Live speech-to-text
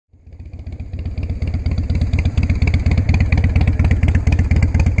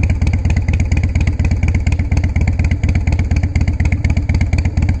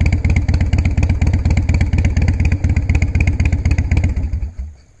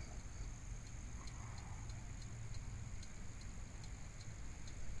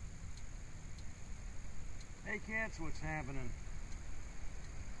Hey kids, what's happening?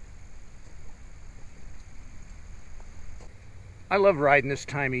 I love riding this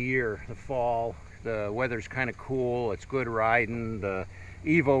time of year, the fall. The weather's kind of cool, it's good riding, the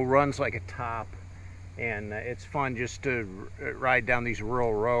Evo runs like a top, and it's fun just to ride down these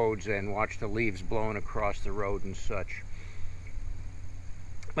rural roads and watch the leaves blowing across the road and such.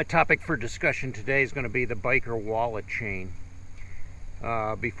 My topic for discussion today is going to be the biker wallet chain.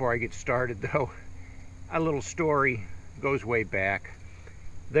 Before I get started though, a little story goes way back.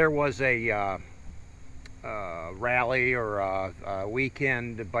 There was a rally or a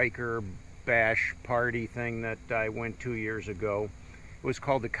weekend biker bash party thing that I went 2 years ago. It was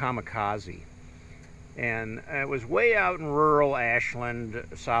called the Kamikaze, and it was way out in rural Ashland,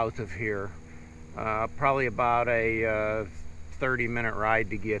 south of here. Probably about a 30-minute ride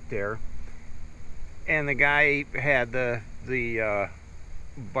to get there. And the guy had the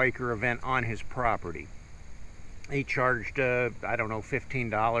biker event on his property. He charged, I don't know,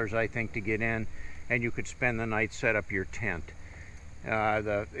 $15 I think to get in, and you could spend the night, set up your tent.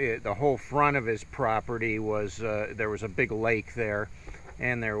 The whole front of his property was, there was a big lake there,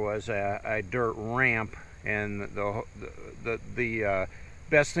 and there was a dirt ramp, and the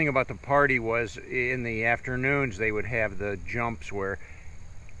best thing about the party was in the afternoons they would have the jumps where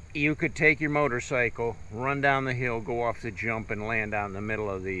you could take your motorcycle, run down the hill, go off the jump, and land out in the middle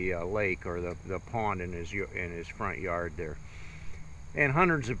of the lake or the pond in his front yard there. And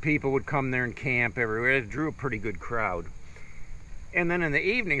hundreds of people would come there and camp everywhere. It drew a pretty good crowd. And then in the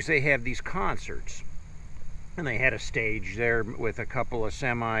evenings they have these concerts. And they had a stage there with a couple of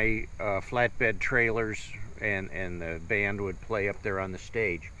semi flatbed trailers, and the band would play up there on the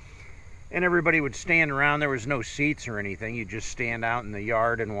stage. And everybody would stand around. There was no seats or anything. You just stand out in the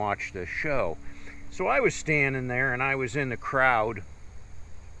yard and watch the show. So I was standing there, and I was in the crowd.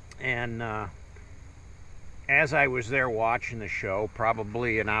 And as I was there watching the show,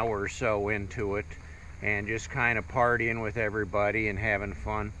 probably an hour or so into it, and just kind of partying with everybody and having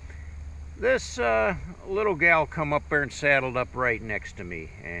fun, this little gal come up there and saddled up right next to me.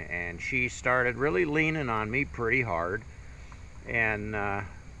 And she started really leaning on me pretty hard. And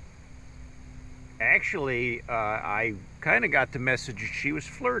actually, I kind of got the message she was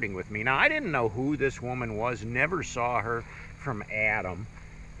flirting with me. Now, I didn't know who this woman was, never saw her from Adam.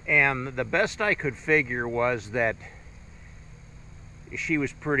 And the best I could figure was that she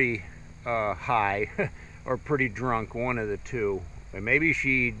was pretty high or pretty drunk, one of the two. And maybe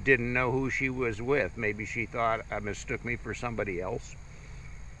she didn't know who she was with. Maybe she thought I mistook me for somebody else,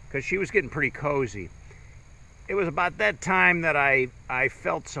 because she was getting pretty cozy. It was about that time that I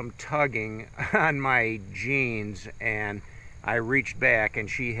felt some tugging on my jeans, and I reached back, and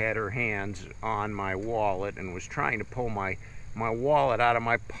she had her hands on my wallet and was trying to pull my wallet out of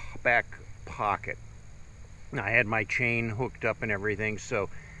my back pocket. I had my chain hooked up and everything, so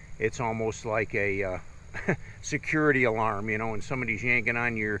it's almost like a security alarm, you know, when somebody's yanking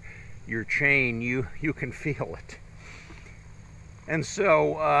on your chain, you can feel it. And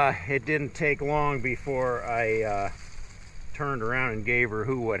so it didn't take long before I turned around and gave her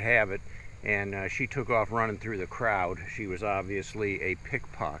who would have it, and she took off running through the crowd. She was obviously a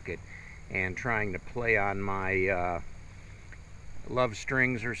pickpocket and trying to play on my love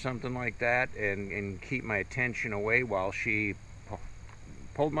strings or something like that, and keep my attention away while she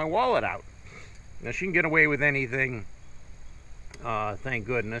pulled my wallet out. Now, she can get away with anything, thank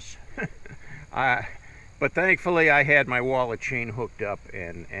goodness. But thankfully I had my wallet chain hooked up,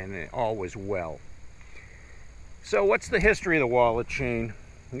 and all was well. So what's the history of the wallet chain?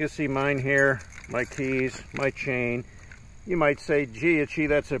 You can see mine here, my keys, my chain. You might say, gee, Itchy,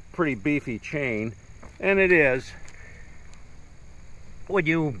 that's a pretty beefy chain. And it is. When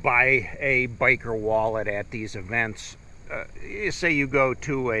you buy a biker wallet at these events, say you go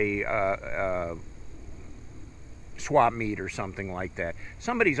to a swap meet or something like that,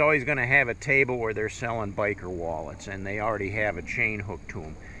 somebody's always going to have a table where they're selling biker wallets, and they already have a chain hooked to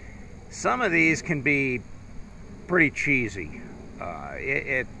them. Some of these can be pretty cheesy.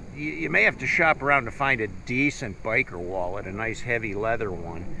 You may have to shop around to find a decent biker wallet, a nice heavy leather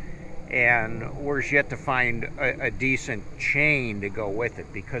one, and we're yet to find a decent chain to go with it,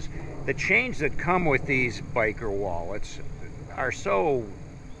 because the chains that come with these biker wallets are so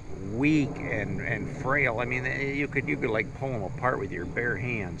weak and frail. I mean, you could like pull them apart with your bare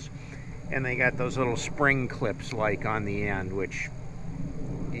hands. And they got those little spring clips like on the end, which,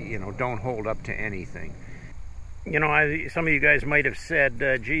 you know, don't hold up to anything. You know, some of you guys might have said,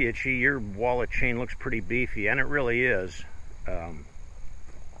 gee, Itchy, your wallet chain looks pretty beefy, and it really is.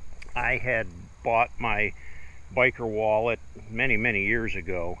 I had bought my biker wallet many years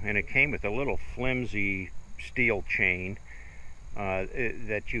ago, and it came with a little flimsy steel chain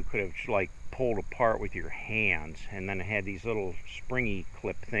that you could have like pulled apart with your hands, and then it had these little springy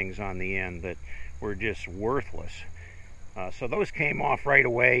clip things on the end that were just worthless. So those came off right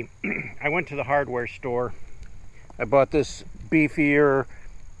away. I went to the hardware store. I bought this beefier,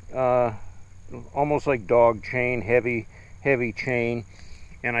 almost like dog chain, heavy chain,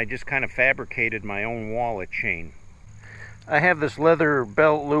 and I just kind of fabricated my own wallet chain. I have this leather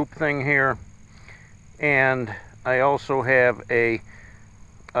belt loop thing here, and I also have a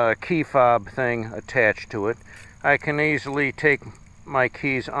key fob thing attached to it. I can easily take my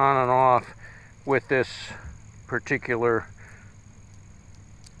keys on and off with this particular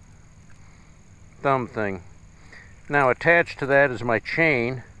thumb thing. Now attached to that is my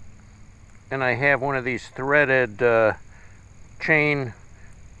chain, and I have one of these threaded chain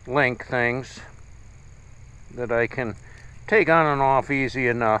link things that I can take on and off easy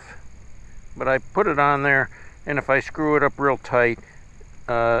enough. But I put it on there, and if I screw it up real tight,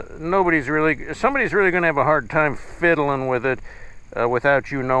 somebody's really going to have a hard time fiddling with it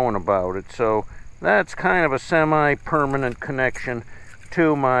without you knowing about it. So that's kind of a semi-permanent connection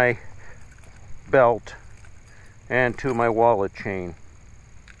to my belt and to my wallet chain.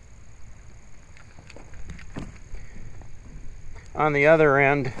 On the other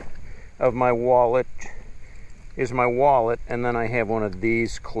end of my wallet is my wallet, and then I have one of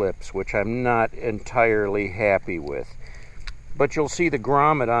these clips, which I'm not entirely happy with. But you'll see the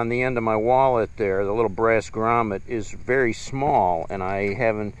grommet on the end of my wallet there, the little brass grommet, is very small, and I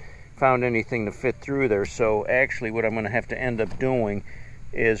haven't found anything to fit through there. So actually what I'm going to have to end up doing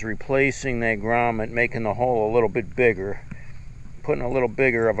is replacing that grommet, making the hole a little bit bigger, putting a little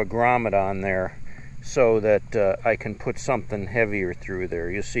bigger of a grommet on there, so that I can put something heavier through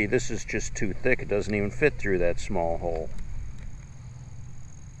there. You see, this is just too thick. It doesn't even fit through that small hole.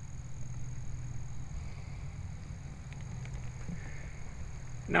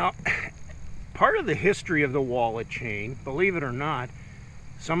 Now, part of the history of the wallet chain, believe it or not,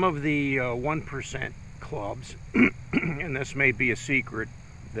 some of the 1% clubs, and this may be a secret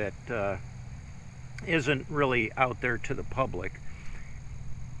that isn't really out there to the public,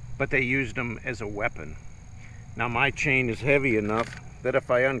 but they used them as a weapon. Now my chain is heavy enough that if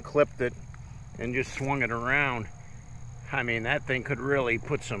I unclipped it and just swung it around, I mean, that thing could really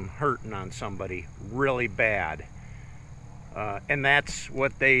put some hurting on somebody really bad. And that's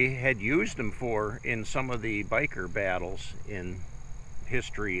what they had used them for in some of the biker battles in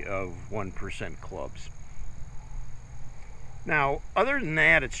history of 1% clubs. Now, other than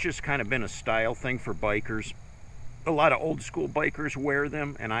that, it's just kind of been a style thing for bikers. A lot of old school bikers wear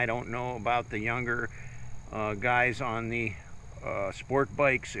them, and I don't know about the younger guys on the sport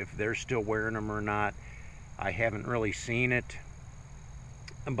bikes, if they're still wearing them or not. I haven't really seen it.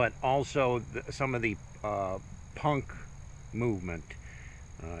 But also some of the punk movement,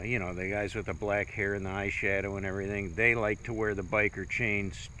 you know, the guys with the black hair and the eyeshadow and everything, they like to wear the biker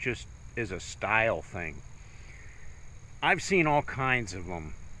chains just as a style thing. I've seen all kinds of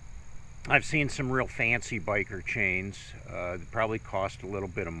them. I've seen some real fancy biker chains that probably cost a little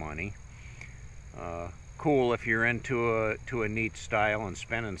bit of money. Cool if you're into a neat style and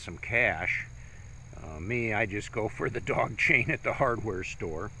spending some cash. Me, I just go for the dog chain at the hardware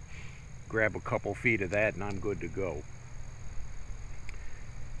store. Grab a couple feet of that and I'm good to go.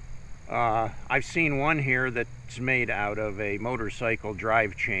 I've seen one here that's made out of a motorcycle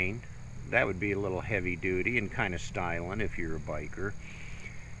drive chain. That would be a little heavy duty and kind of styling if you're a biker.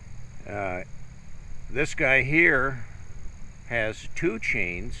 This guy here has 2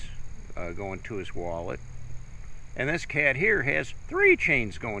 chains going to his wallet, and this cat here has 3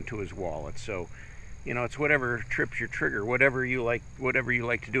 chains going to his wallet. So, you know, it's whatever trips your trigger, whatever you like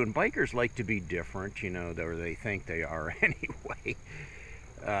to do. And bikers like to be different, you know, or they think they are anyway.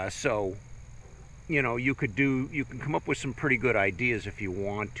 So, you know, you can come up with some pretty good ideas if you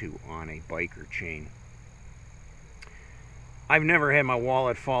want to on a biker chain. I've never had my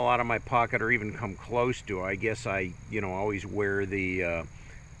wallet fall out of my pocket or even come close to it. I guess I, you know, always wear the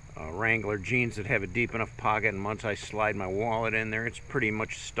Wrangler jeans that have a deep enough pocket, and once I slide my wallet in there, it's pretty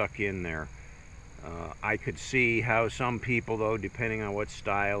much stuck in there. I could see how some people, though, depending on what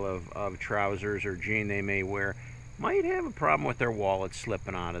style of trousers or jean they may wear, might have a problem with their wallet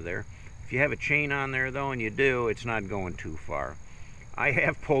slipping out of there. If you have a chain on there, though, and you do, it's not going too far. I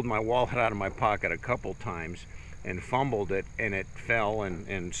have pulled my wallet out of my pocket a couple times and fumbled it, and it fell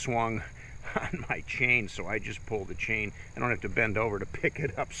and swung on my chain, so I just pulled the chain. I don't have to bend over to pick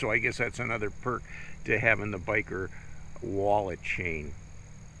it up, so I guess that's another perk to having the biker wallet chain.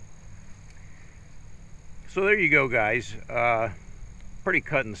 So there you go, guys. pretty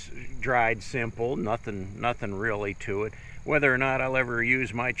cut and dried, simple, nothing really to it. Whether or not I'll ever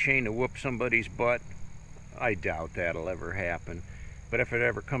use my chain to whoop somebody's butt, I doubt that'll ever happen. But if it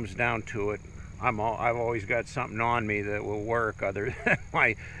ever comes down to it, I've always got something on me that will work other than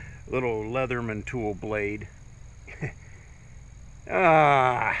my little Leatherman tool blade.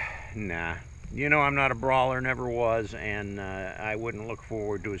 Nah. You know, I'm not a brawler, never was, and I wouldn't look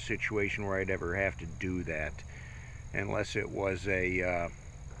forward to a situation where I'd ever have to do that, unless it was a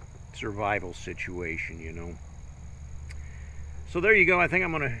survival situation, you know. So there you go. I think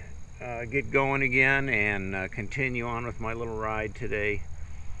I'm going to get going again and continue on with my little ride today.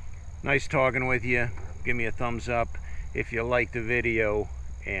 Nice talking with you. Give me a thumbs up if you like the video,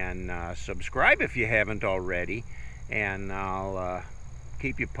 and subscribe if you haven't already, and I'll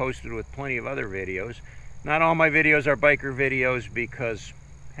keep you posted with plenty of other videos. Not all my videos are biker videos because,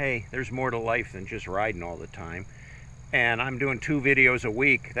 hey, there's more to life than just riding all the time. And I'm doing 2 videos a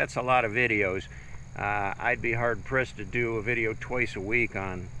week. That's a lot of videos. I'd be hard-pressed to do a video twice a week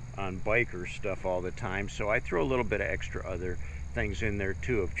on biker stuff all the time. So I throw a little bit of extra other things in there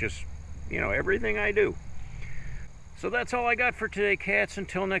too, of just, you know, everything I do. So that's all I got for today, cats.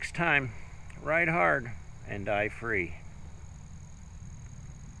 Until next time, ride hard and die free.